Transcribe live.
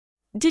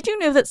Did you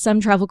know that some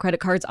travel credit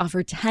cards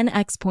offer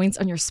 10x points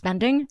on your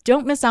spending?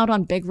 Don't miss out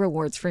on big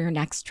rewards for your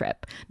next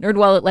trip.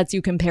 NerdWallet lets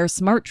you compare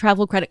smart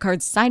travel credit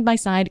cards side by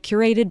side,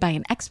 curated by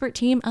an expert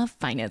team of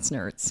finance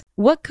nerds.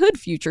 What could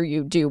future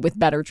you do with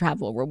better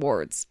travel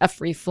rewards? A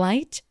free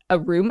flight? A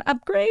room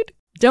upgrade?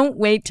 Don't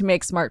wait to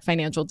make smart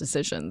financial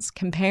decisions.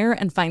 Compare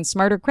and find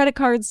smarter credit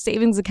cards,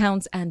 savings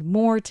accounts, and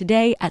more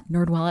today at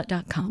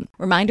nerdwallet.com.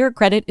 Reminder,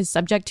 credit is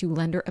subject to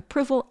lender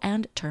approval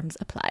and terms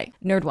apply.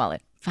 NerdWallet.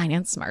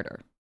 Finance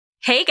smarter.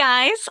 Hey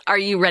guys, are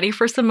you ready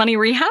for some money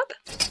rehab?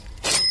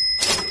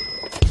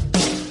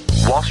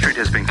 Wall Street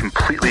has been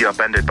completely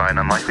upended by an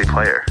unlikely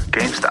player,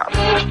 GameStop.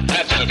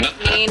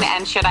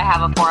 And should I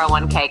have a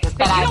 401k?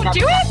 But you don't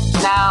do it?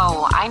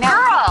 No, I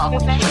know.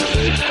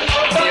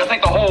 Girl! You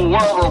think the whole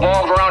world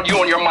revolves around you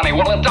and your money?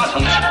 Well, it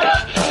doesn't.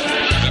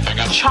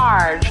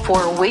 Charge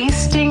for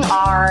wasting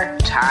our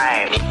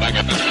time.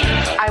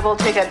 I will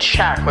take a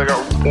check like a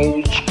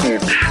old school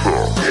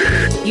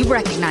check. You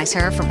recognize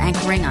her from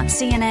anchoring on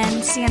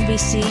CNN,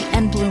 CNBC,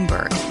 and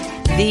Bloomberg.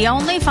 The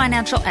only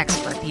financial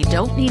expert you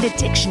don't need a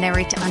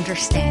dictionary to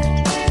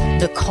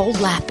understand. Nicole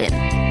Lapin.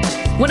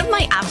 One of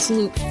my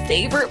absolute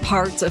favorite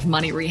parts of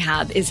Money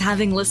Rehab is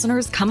having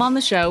listeners come on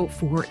the show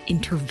for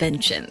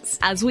interventions.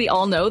 As we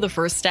all know, the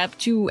first step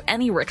to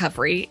any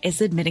recovery is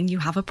admitting you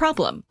have a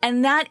problem.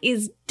 And that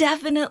is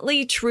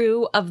definitely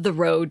true of the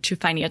road to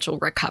financial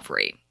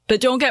recovery. But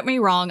don't get me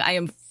wrong, I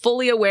am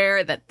fully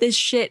aware that this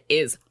shit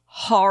is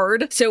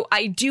hard. So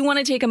I do want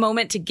to take a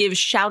moment to give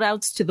shout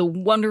outs to the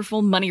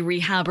wonderful money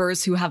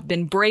rehabbers who have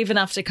been brave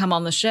enough to come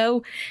on the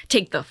show,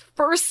 take the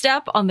first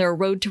step on their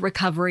road to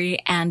recovery,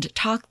 and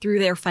talk through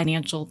their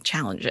financial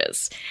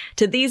challenges.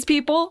 To these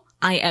people,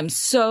 I am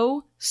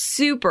so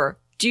super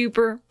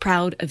duper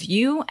proud of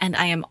you, and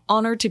I am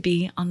honored to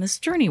be on this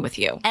journey with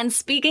you. And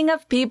speaking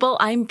of people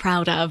I'm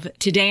proud of,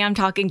 today I'm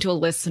talking to a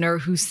listener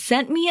who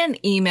sent me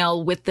an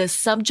email with the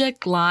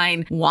subject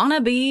line,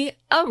 "Wanna be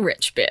a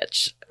rich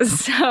bitch."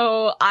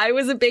 So I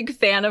was a big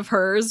fan of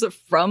hers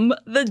from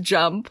the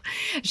jump.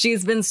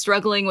 She's been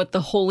struggling with the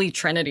holy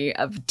trinity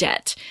of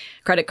debt,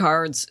 credit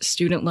cards,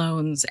 student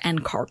loans,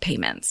 and car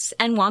payments,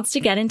 and wants to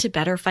get into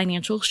better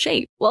financial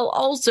shape while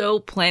also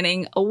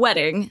planning a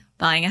wedding,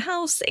 buying a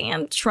house,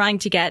 and trying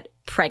to get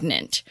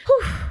pregnant.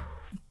 Whew.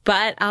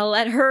 But I'll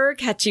let her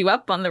catch you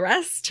up on the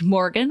rest.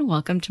 Morgan,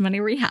 welcome to Money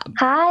Rehab.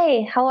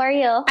 Hi, how are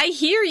you? I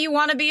hear you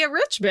want to be a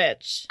rich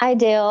bitch. I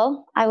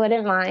do. I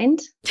wouldn't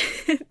mind.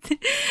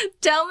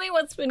 Tell me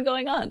what's been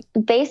going on.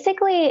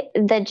 Basically,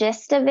 the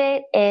gist of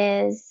it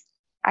is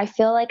I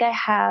feel like I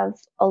have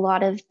a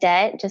lot of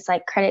debt, just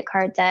like credit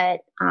card debt,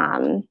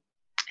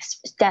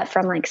 debt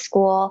from like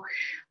school.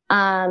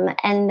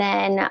 And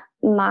then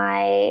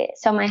my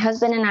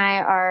husband and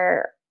I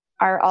are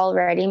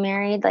already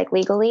married, like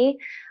legally.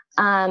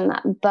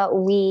 But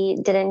we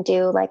didn't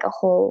do like a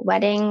whole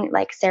wedding,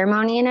 like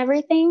ceremony and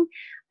everything.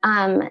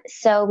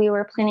 So we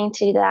were planning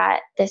to do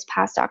that this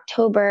past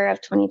October of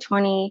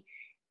 2020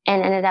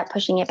 and ended up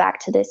pushing it back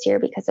to this year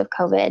because of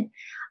COVID.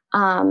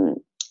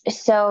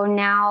 So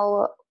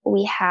now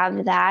we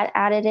have that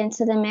added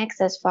into the mix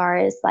as far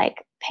as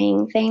like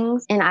paying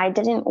things. And I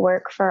didn't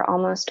work for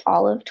almost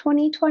all of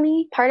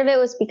 2020. Part of it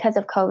was because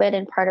of COVID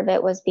and part of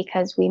it was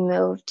because we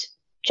moved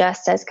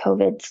just as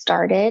COVID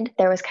started.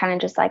 There was kind of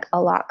just like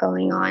a lot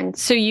going on.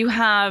 So you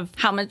have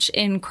how much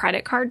in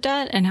credit card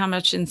debt and how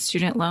much in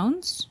student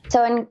loans?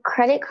 So in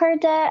credit card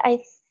debt,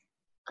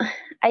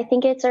 I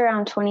think it's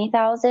around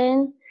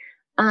 20,000.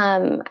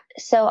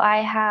 So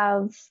I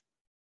have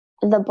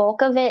the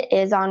bulk of it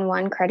is on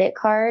one credit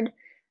card.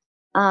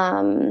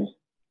 And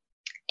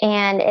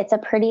it's a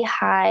pretty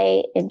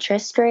high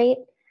interest rate,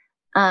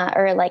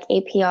 or like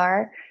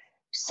APR.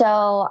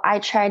 So I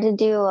tried to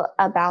do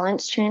a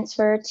balance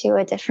transfer to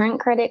a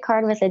different credit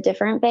card with a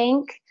different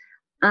bank.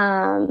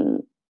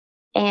 And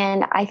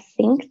I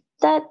think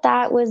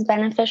that was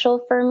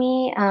beneficial for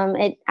me.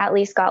 It at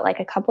least got like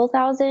a couple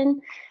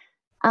thousand,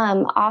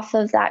 off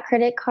of that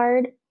credit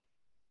card.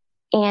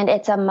 And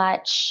it's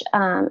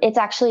it's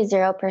actually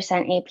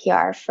 0%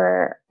 APR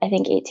for, I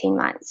think, 18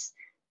 months.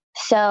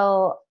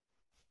 So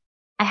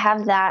I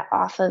have that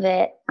off of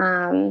it.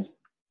 And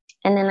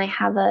then I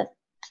have a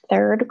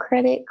third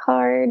credit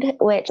card,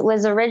 which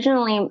was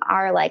originally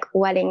our like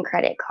wedding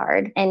credit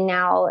card. And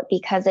now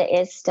because it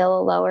is still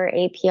a lower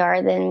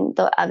APR than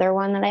the other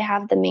one that I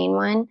have, the main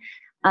one,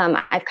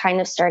 I've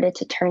kind of started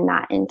to turn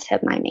that into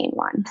my main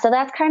one. So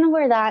that's kind of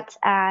where that's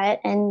at.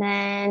 And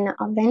then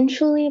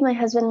eventually my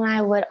husband and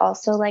I would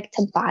also like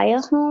to buy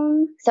a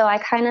home. So I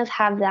kind of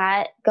have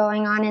that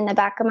going on in the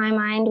back of my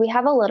mind. We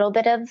have a little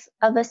bit of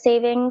a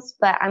savings,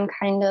 but I'm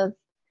kind of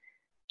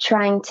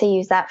trying to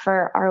use that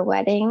for our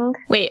wedding.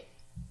 Wait,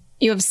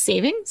 you have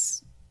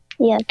savings?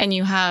 Yes. And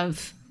you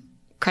have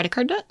credit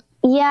card debt?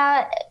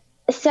 Yeah.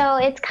 So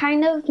it's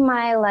kind of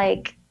my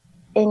like,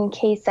 in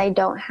case I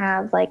don't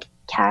have like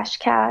cash,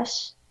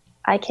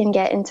 I can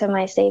get into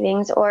my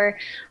savings. Or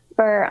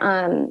for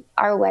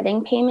our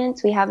wedding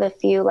payments, we have a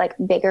few like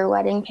bigger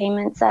wedding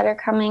payments that are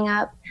coming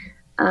up.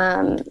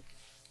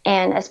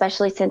 And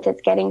especially since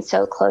it's getting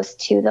so close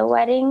to the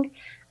wedding,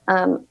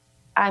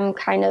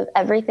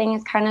 everything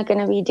is kind of going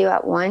to be due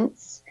at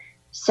once.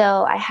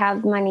 So I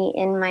have money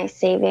in my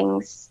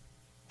savings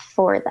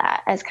for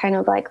that as kind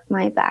of like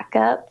my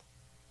backup.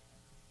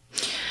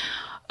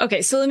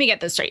 Okay, so let me get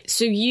this straight.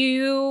 So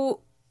you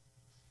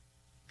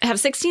have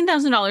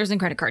 $16,000 in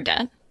credit card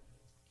debt.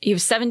 You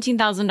have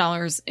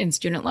 $17,000 in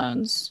student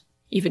loans.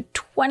 You have a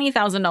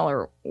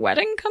 $20,000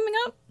 wedding coming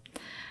up.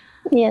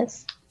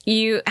 Yes.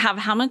 You have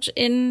how much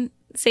in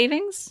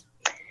savings?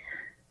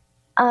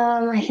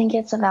 I think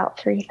it's about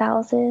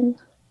 $3,000.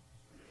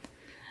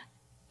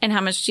 And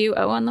how much do you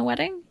owe on the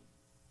wedding?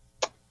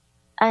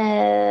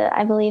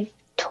 I believe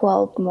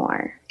 12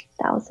 more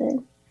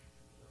thousand.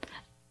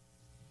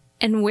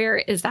 And where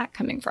is that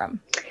coming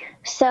from?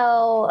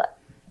 So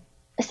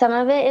some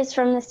of it is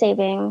from the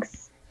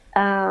savings.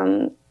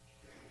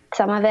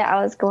 Some of it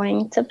I was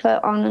going to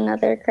put on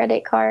another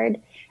credit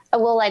card.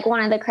 Well, like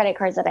one of the credit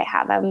cards that I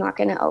have, I'm not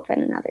going to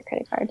open another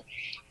credit card.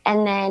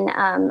 And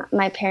then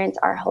my parents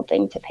are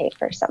helping to pay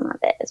for some of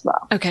it as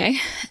well. Okay.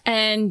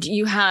 And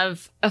you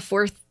have a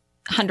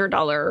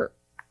 $400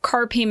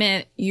 car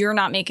payment. You're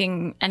not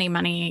making any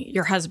money.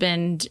 Your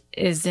husband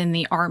is in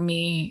the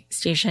Army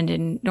stationed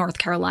in North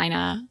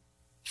Carolina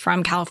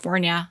from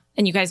California.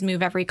 And you guys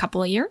move every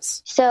couple of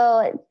years?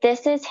 So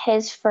this is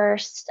his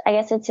first, I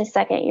guess it's his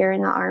second year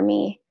in the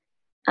Army.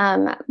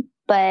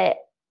 But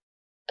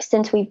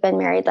since we've been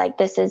married, like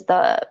this is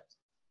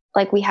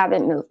we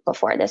haven't moved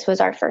before. This was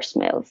our first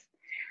move.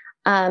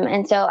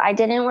 And so I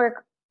didn't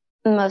work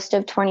most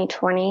of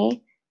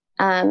 2020.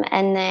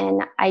 And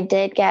then I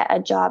did get a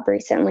job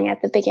recently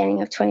at the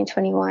beginning of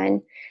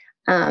 2021.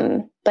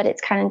 But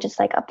it's kind of just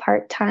like a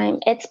part-time.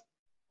 It's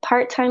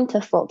part-time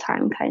to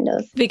full-time kind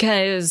of.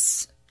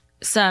 Because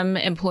some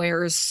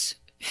employers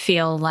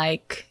feel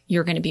like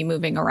you're going to be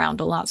moving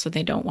around a lot, so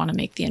they don't want to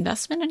make the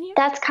investment in you?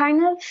 That's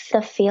kind of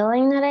the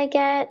feeling that I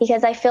get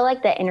because I feel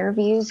like the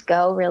interviews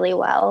go really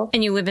well.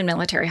 And you live in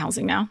military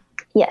housing now?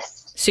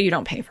 Yes. So you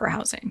don't pay for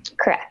housing?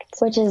 Correct,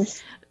 which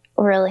is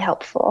really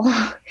helpful.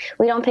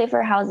 We don't pay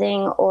for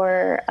housing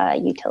or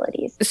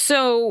utilities.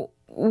 So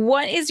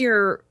what is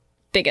your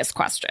biggest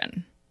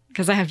question?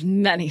 Because I have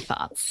many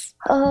thoughts.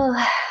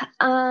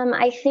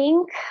 I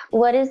think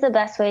what is the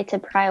best way to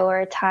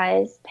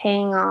prioritize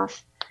paying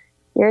off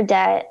your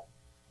debt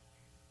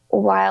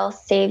while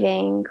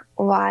saving,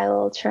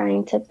 while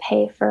trying to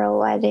pay for a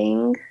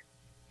wedding?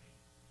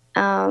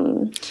 A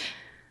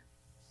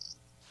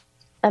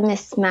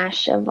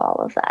mismatch of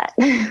all of that.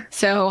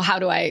 So how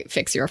do I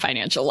fix your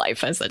financial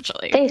life,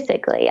 essentially?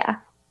 Basically, yeah.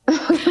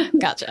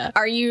 Gotcha.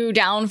 Are you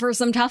down for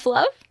some tough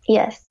love?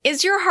 Yes.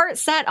 Is your heart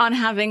set on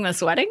having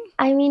this wedding?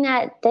 I mean,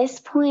 at this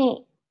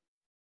point,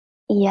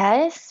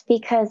 yes,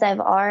 because I've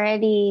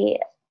already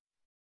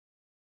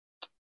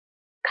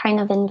kind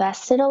of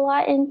invested a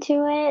lot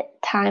into it,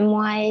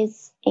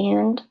 time-wise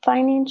and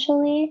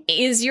financially.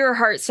 Is your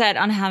heart set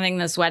on having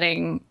this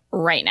wedding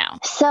right now?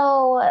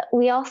 So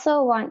we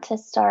also want to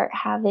start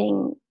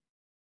having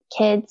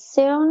kids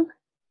soon.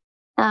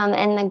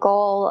 And the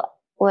goal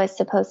was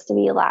supposed to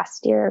be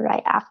last year,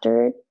 right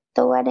after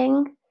the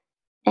wedding.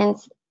 And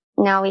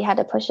now we had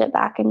to push it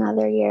back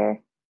another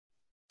year.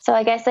 So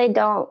I guess I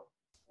don't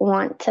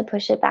want to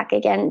push it back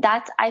again.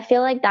 I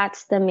feel like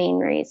that's the main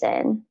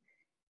reason,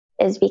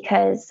 is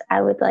because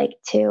I would like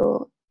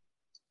to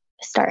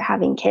start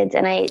having kids.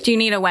 And do you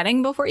need a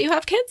wedding before you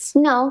have kids?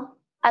 No,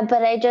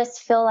 but I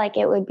just feel like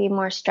it would be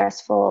more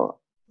stressful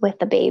with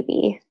the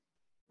baby,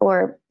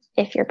 or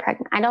if you're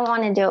pregnant. I don't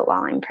want to do it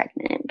while I'm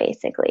pregnant,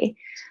 basically.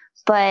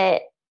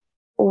 But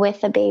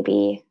with a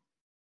baby,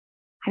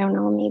 I don't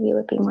know, maybe it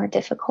would be more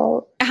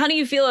difficult. How do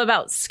you feel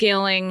about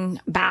scaling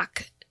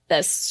back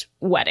this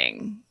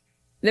wedding?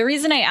 The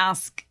reason I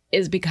ask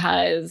is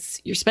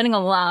because you're spending a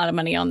lot of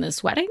money on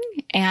this wedding.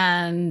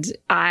 And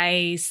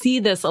I see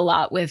this a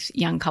lot with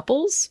young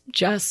couples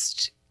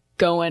just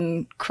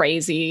going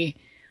crazy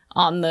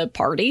on the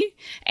party.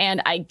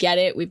 And I get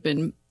it. We've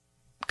been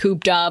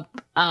cooped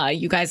up.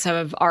 You guys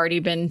have already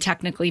been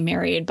technically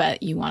married,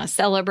 but you want to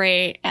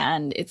celebrate.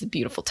 And it's a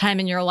beautiful time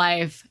in your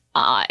life.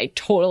 I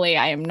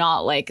am not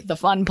like the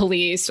fun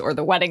police or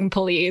the wedding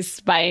police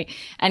by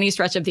any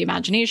stretch of the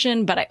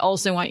imagination, but I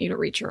also want you to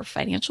reach your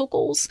financial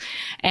goals.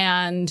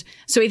 And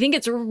so I think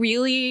it's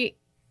really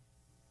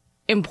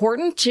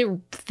important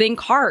to think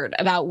hard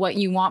about what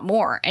you want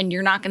more, and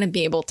you're not going to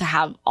be able to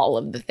have all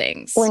of the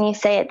things. When you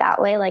say it that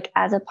way, like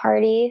as a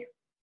party,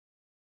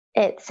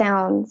 it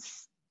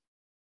sounds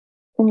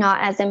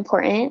not as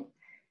important.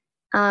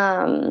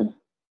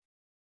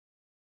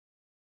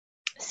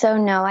 So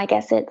no, I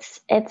guess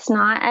it's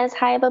not as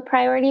high of a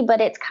priority, but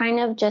it's kind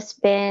of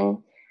just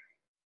been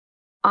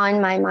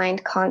on my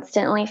mind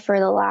constantly for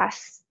the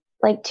last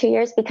 2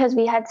 years, because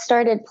we had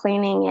started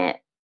planning it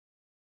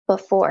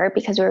before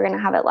because we were going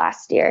to have it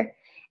last year.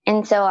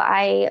 And so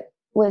I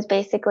was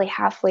basically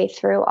halfway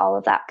through all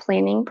of that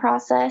planning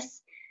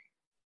process,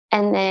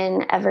 and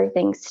then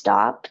everything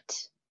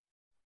stopped.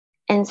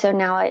 And so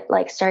now it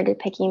like started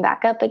picking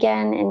back up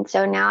again. And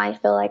so now I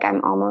feel like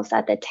I'm almost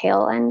at the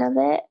tail end of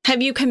it.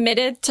 Have you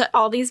committed to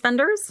all these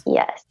vendors?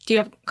 Yes. Do you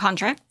have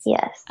contracts?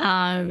 Yes.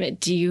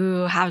 Do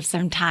you have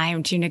some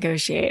time to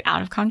negotiate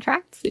out of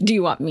contracts? Do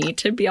you want me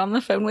to be on the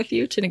phone with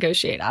you to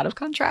negotiate out of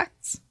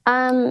contracts?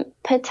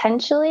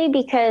 Potentially,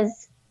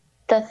 because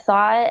the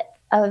thought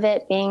of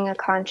it being a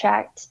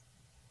contract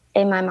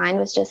in my mind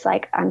was just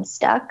like, I'm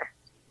stuck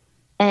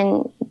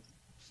and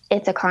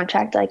it's a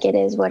contract, like it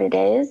is what it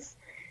is.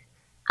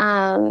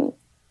 And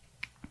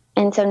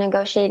so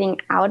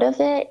negotiating out of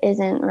it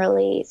isn't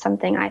really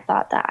something I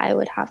thought that I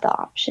would have the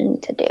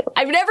option to do.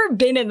 I've never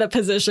been in the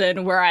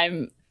position where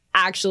I'm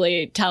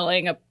actually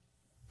telling a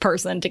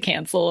person to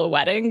cancel a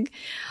wedding,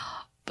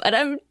 but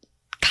I'm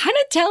kind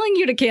of telling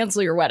you to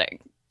cancel your wedding.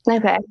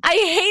 Okay. I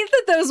hate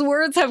that those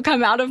words have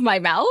come out of my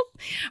mouth,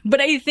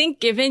 but I think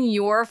given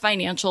your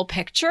financial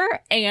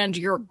picture and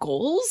your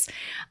goals,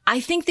 I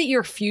think that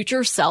your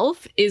future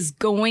self is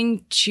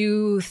going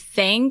to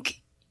thank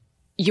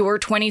your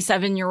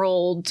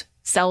 27-year-old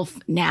self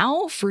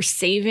now for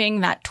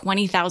saving that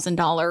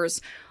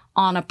 $20,000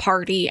 on a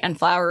party and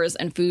flowers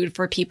and food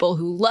for people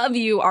who love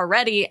you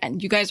already,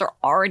 and you guys are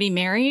already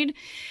married,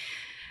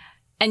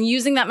 and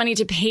using that money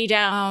to pay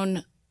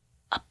down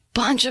a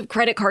bunch of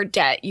credit card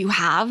debt you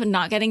have and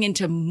not getting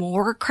into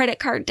more credit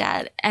card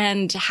debt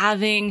and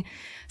having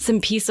some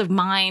peace of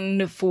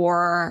mind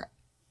for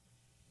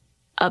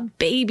a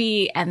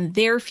baby and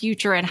their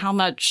future and how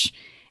much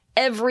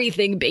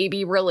everything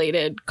baby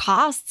related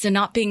costs and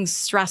not being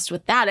stressed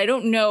with that. I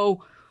don't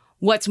know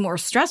what's more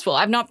stressful.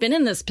 I've not been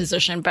in this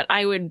position, but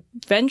I would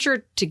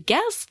venture to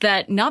guess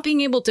that not being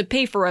able to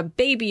pay for a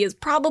baby is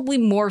probably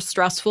more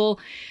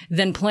stressful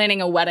than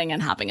planning a wedding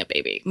and having a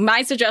baby.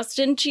 My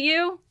suggestion to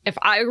you, if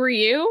I were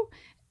you,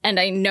 and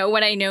I know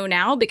what I know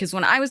now, because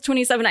when I was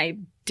 27, I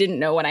didn't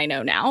know what I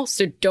know now.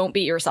 So don't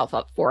beat yourself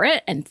up for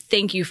it. And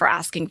thank you for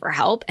asking for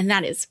help. And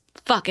that is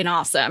fucking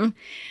awesome,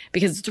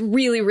 because it's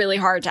really, really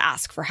hard to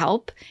ask for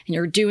help and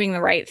you're doing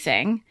the right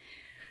thing.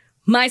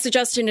 My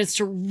suggestion is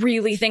to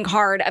really think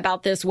hard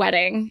about this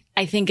wedding.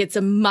 I think it's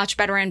a much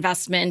better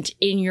investment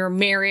in your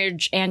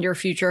marriage and your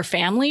future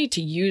family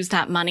to use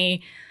that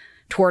money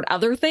toward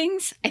other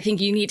things. I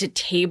think you need to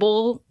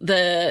table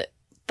the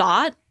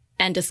thought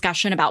and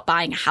discussion about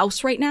buying a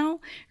house right now.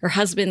 Your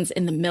husband's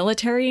in the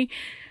military.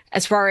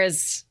 As far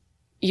as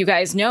you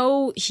guys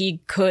know, he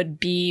could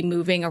be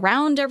moving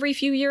around every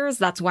few years.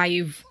 That's why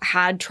you've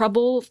had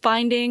trouble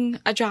finding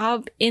a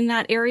job in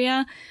that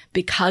area,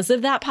 because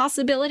of that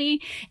possibility.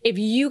 If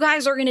you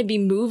guys are going to be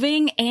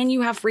moving and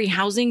you have free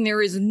housing,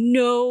 there is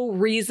no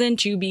reason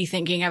to be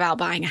thinking about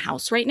buying a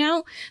house right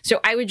now. So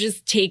I would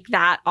just take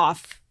that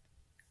off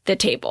the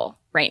table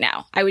right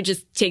now. I would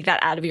just take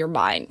that out of your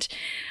mind.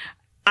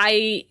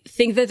 I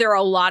think that there are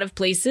a lot of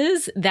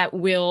places that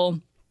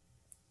will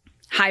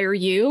hire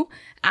you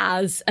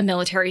as a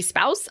military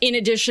spouse. In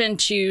addition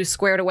to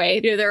Squared Away,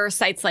 there are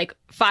sites like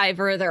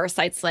Fiverr, there are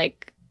sites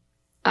like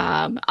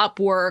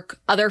Upwork,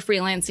 other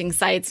freelancing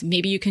sites.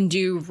 Maybe you can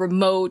do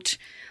remote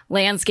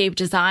landscape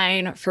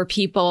design for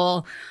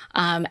people.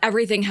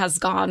 Everything has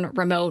gone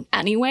remote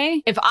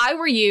anyway. If I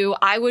were you,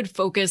 I would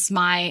focus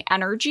my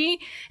energy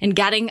in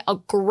getting a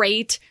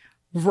great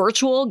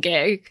virtual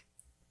gig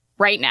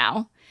right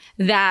now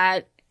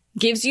that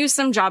gives you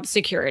some job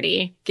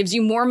security, gives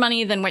you more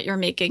money than what you're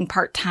making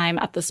part-time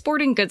at the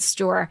sporting goods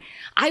store.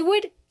 I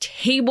would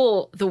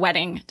table the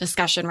wedding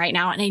discussion right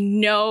now. And I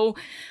know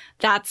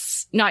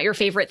that's not your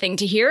favorite thing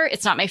to hear.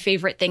 It's not my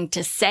favorite thing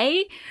to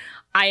say.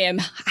 I am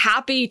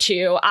happy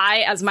to.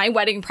 As my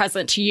wedding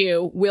present to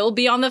you, will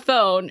be on the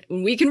phone.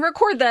 We can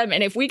record them.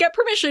 And if we get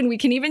permission, we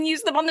can even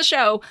use them on the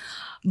show.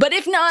 But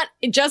if not,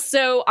 just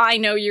so I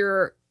know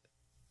you're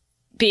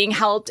being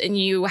helped and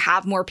you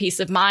have more peace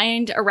of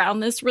mind around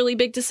this really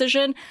big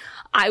decision,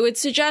 I would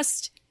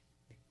suggest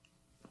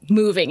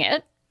moving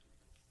it,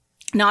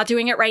 not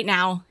doing it right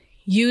now,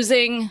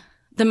 using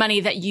the money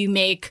that you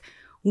make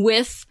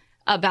with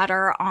a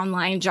better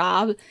online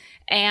job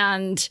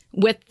and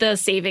with the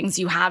savings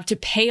you have to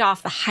pay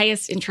off the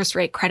highest interest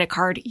rate credit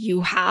card you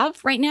have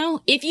right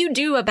now. If you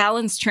do a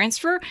balance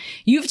transfer,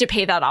 you have to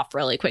pay that off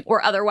really quick,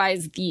 or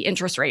otherwise the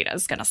interest rate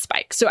is going to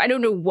spike. So I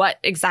don't know what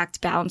exact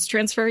balance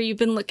transfer you've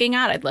been looking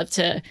at. I'd love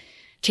to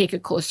take a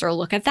closer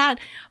look at that.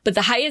 But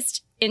the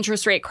highest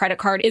interest rate credit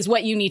card is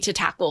what you need to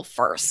tackle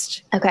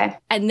first. Okay.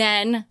 And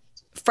then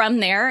from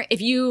there,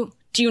 do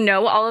you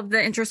know all of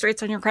the interest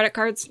rates on your credit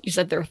cards? You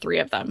said there are 3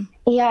 of them.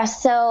 Yeah.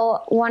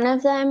 So one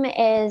of them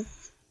is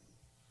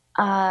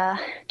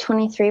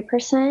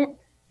 23%,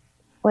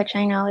 which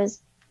I know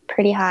is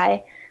pretty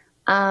high.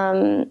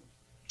 And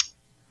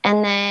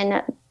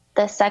then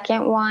the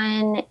second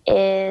one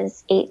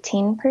is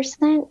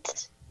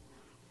 18%.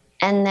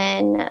 And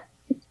then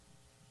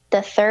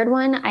the third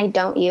one I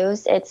don't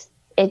use. It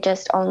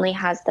just only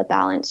has the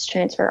balance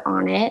transfer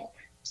on it.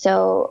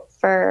 So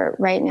for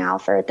right now,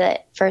 for the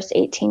first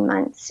 18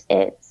 months,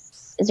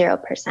 it's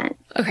 0%.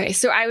 Okay,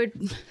 so I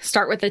would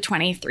start with the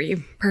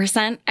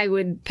 23%. I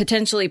would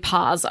potentially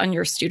pause on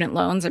your student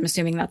loans. I'm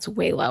assuming that's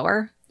way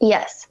lower.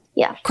 Yes.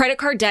 Yeah. Credit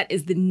card debt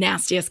is the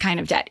nastiest kind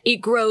of debt. It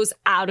grows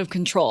out of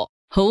control.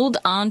 Hold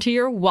on to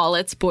your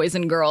wallets, boys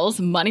and girls.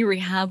 Money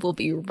Rehab will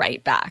be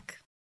right back.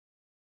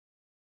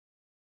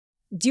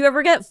 Do you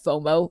ever get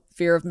FOMO,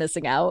 fear of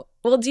missing out?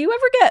 Well, do you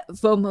ever get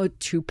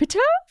FOMO-tupita,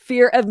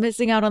 fear of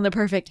missing out on the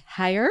perfect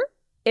hire?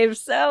 If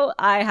so,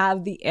 I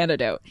have the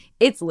antidote.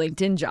 It's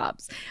LinkedIn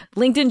Jobs.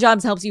 LinkedIn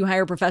Jobs helps you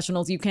hire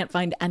professionals you can't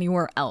find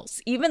anywhere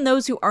else, even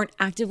those who aren't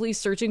actively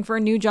searching for a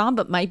new job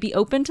but might be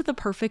open to the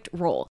perfect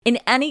role. In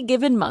any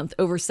given month,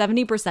 over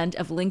 70%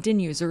 of LinkedIn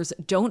users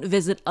don't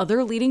visit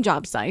other leading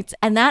job sites,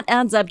 and that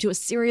adds up to a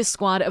serious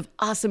squad of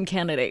awesome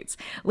candidates.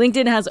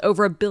 LinkedIn has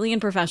over 1 billion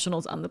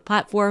professionals on the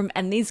platform,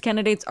 and these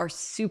candidates are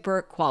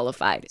super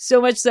qualified.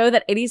 So much so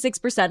that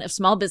 86% of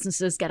small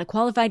businesses get a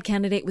qualified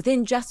candidate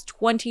within just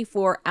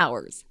 24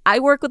 hours. I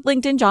work with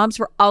LinkedIn Jobs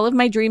for all of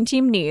my dream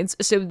team needs,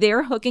 so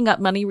they're hooking up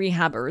money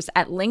rehabbers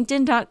at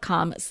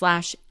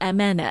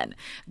linkedin.com/MNN.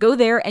 Go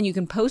there and you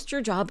can post your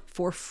job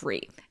for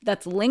free.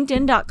 That's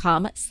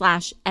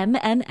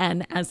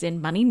linkedin.com/MNN, as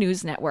in Money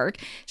News Network,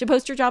 to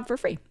post your job for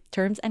free.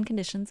 Terms and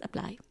conditions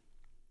apply.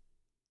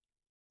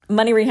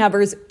 Money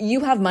rehabbers, you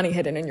have money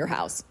hidden in your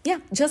house. Yeah,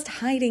 just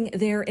hiding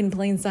there in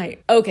plain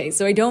sight. Okay,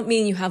 so I don't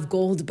mean you have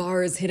gold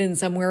bars hidden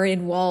somewhere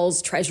in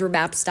walls, treasure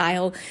map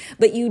style,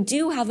 but you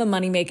do have a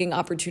money-making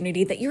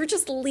opportunity that you're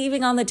just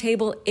leaving on the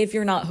table if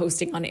you're not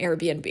hosting on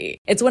Airbnb.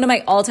 It's one of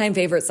my all-time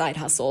favorite side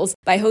hustles.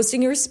 By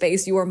hosting your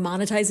space, you are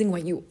monetizing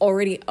what you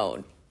already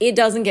own. It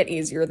doesn't get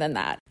easier than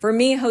that. For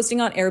me, hosting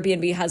on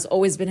Airbnb has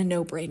always been a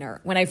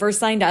no-brainer. When I first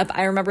signed up,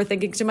 I remember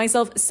thinking to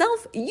myself,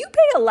 Self, you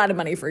pay a lot of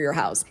money for your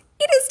house.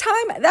 It is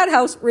time that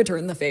house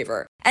returned the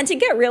favor. And to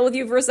get real with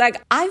you for a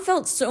sec, I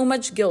felt so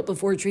much guilt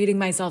before treating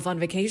myself on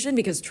vacation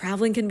because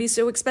traveling can be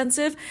so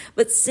expensive.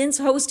 But since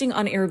hosting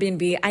on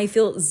Airbnb, I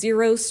feel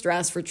zero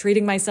stress for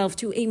treating myself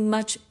to a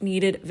much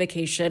needed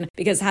vacation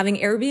because having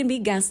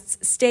Airbnb guests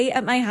stay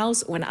at my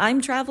house when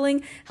I'm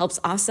traveling helps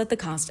offset the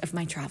cost of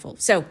my travel.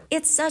 So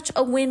it's such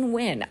a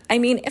win-win. I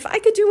mean, if I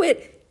could do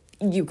it,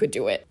 you could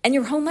do it. And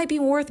your home might be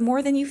worth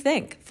more than you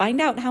think. Find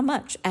out how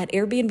much at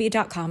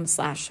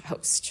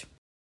airbnb.com/host.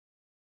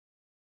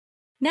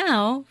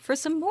 Now for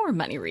some more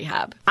money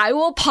rehab. I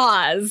will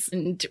pause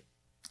and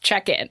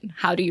check in.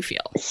 How do you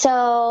feel?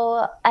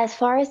 So as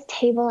far as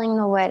tabling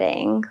the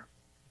wedding,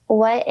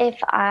 what if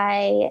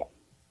I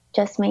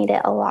just made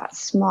it a lot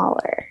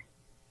smaller?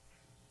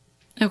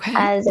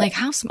 Okay. Like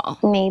how small?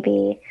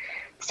 Maybe.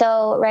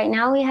 So right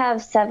now we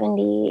have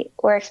 70.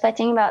 We're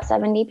expecting about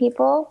 70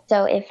 people.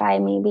 So if I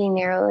maybe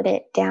narrowed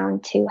it down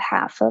to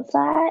half of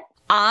that.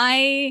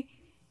 I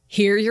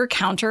hear your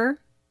counterpoint,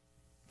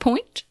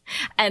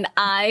 and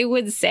I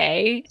would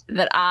say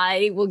that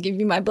I will give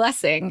you my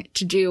blessing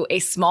to do a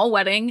small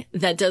wedding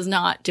that does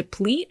not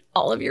deplete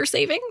all of your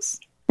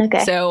savings.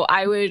 Okay. So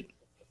I would,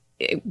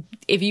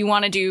 if you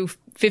want to do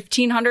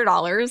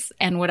 $1,500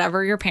 and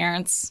whatever your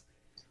parents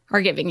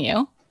are giving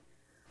you,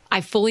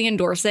 I fully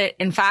endorse it.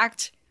 In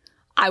fact,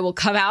 I will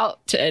come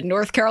out to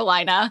North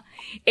Carolina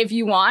if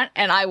you want,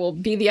 and I will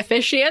be the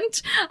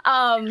officiant.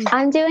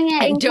 I'm doing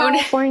it in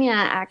California,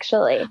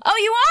 actually. Oh,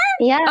 you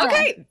are? Yeah.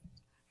 Okay.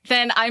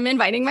 Then I'm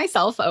inviting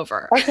myself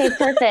over. Okay,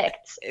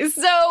 perfect.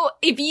 So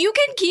if you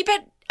can keep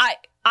it,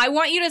 I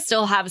want you to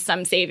still have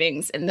some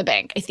savings in the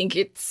bank. I think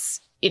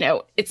it's,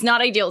 it's not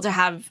ideal to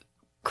have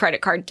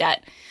credit card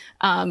debt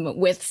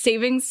with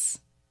savings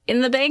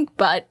in the bank,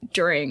 but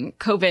during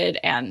COVID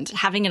and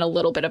having a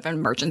little bit of an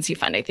emergency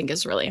fund, I think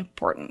is really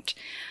important.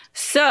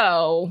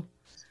 So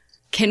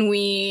can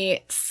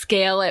we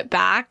scale it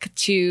back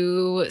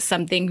to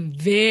something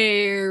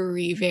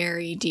very,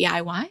 very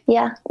DIY?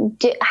 Yeah.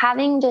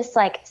 Having just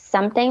like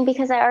something,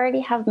 because I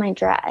already have my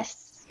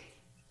dress.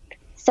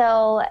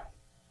 So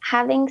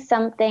having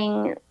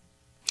something.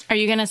 Are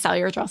you going to sell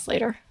your dress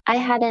later? I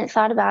hadn't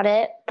thought about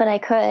it, but I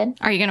could.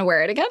 Are you going to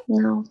wear it again?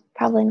 No,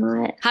 probably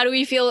not. How do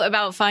we feel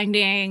about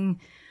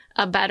finding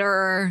a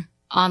better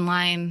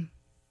online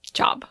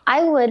job?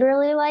 I would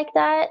really like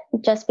that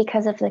just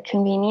because of the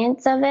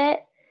convenience of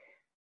it.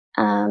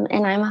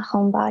 And I'm a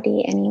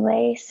homebody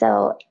anyway,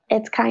 so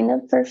it's kind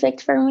of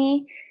perfect for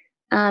me.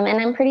 And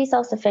I'm pretty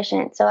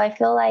self-sufficient, so I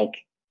feel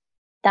like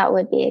that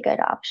would be a good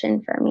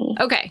option for me.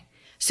 Okay.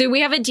 So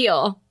we have a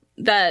deal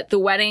that the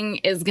wedding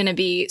is going to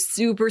be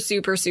super,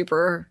 super,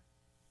 super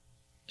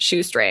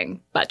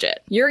shoestring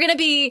budget. You're going to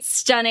be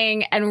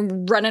stunning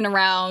and running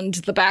around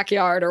the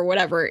backyard or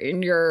whatever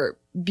in your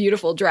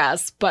beautiful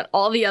dress, but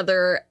all the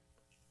other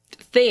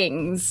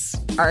things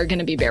are going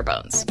to be bare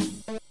bones.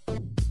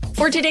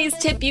 For today's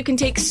tip, you can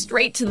take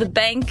straight to the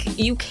bank.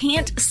 You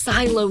can't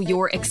silo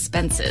your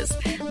expenses.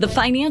 The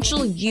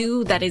financial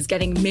you that is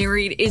getting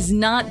married is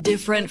not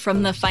different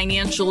from the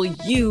financial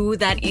you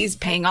that is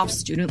paying off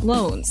student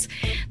loans.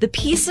 The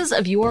pieces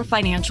of your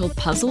financial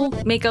puzzle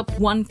make up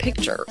one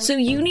picture. So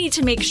you need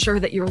to make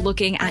sure that you're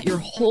looking at your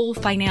whole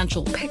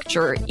financial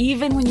picture,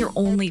 even when you're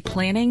only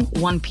planning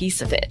one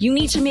piece of it. You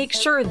need to make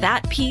sure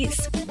that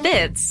piece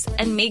fits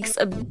and makes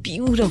a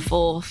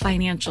beautiful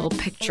financial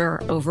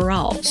picture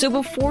overall. So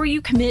before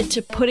you commit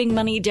to putting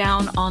money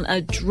down on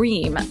a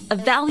dream,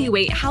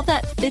 evaluate how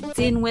that fits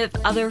in with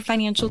other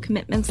financial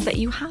commitments that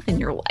you have in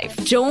your life.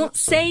 Don't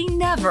say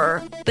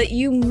never, but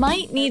you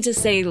might need to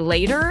say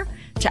later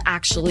to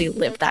actually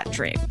live that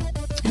dream.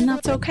 And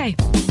that's okay.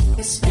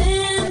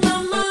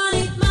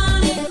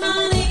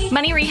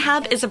 Money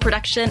Rehab is a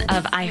production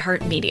of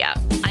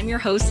iHeartMedia. I'm your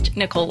host,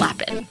 Nicole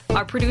Lappin.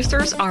 Our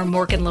producers are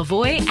Morgan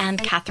Lavoie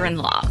and Catherine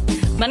Law.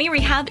 Money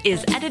Rehab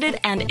is edited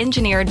and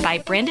engineered by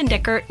Brandon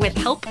Dickert with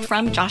help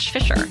from Josh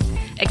Fisher.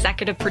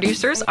 Executive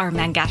producers are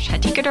Mangesh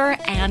Hattikudur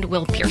and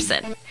Will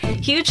Pearson.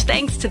 Huge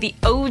thanks to the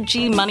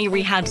OG Money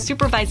Rehab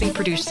supervising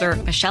producer,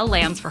 Michelle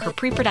Lambs, for her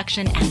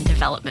pre-production and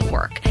development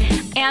work.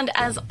 And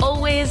as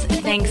always,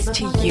 thanks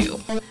to you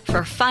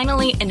for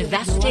finally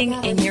investing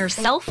in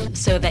yourself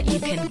so that you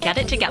can get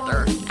it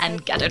together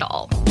and get it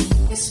all.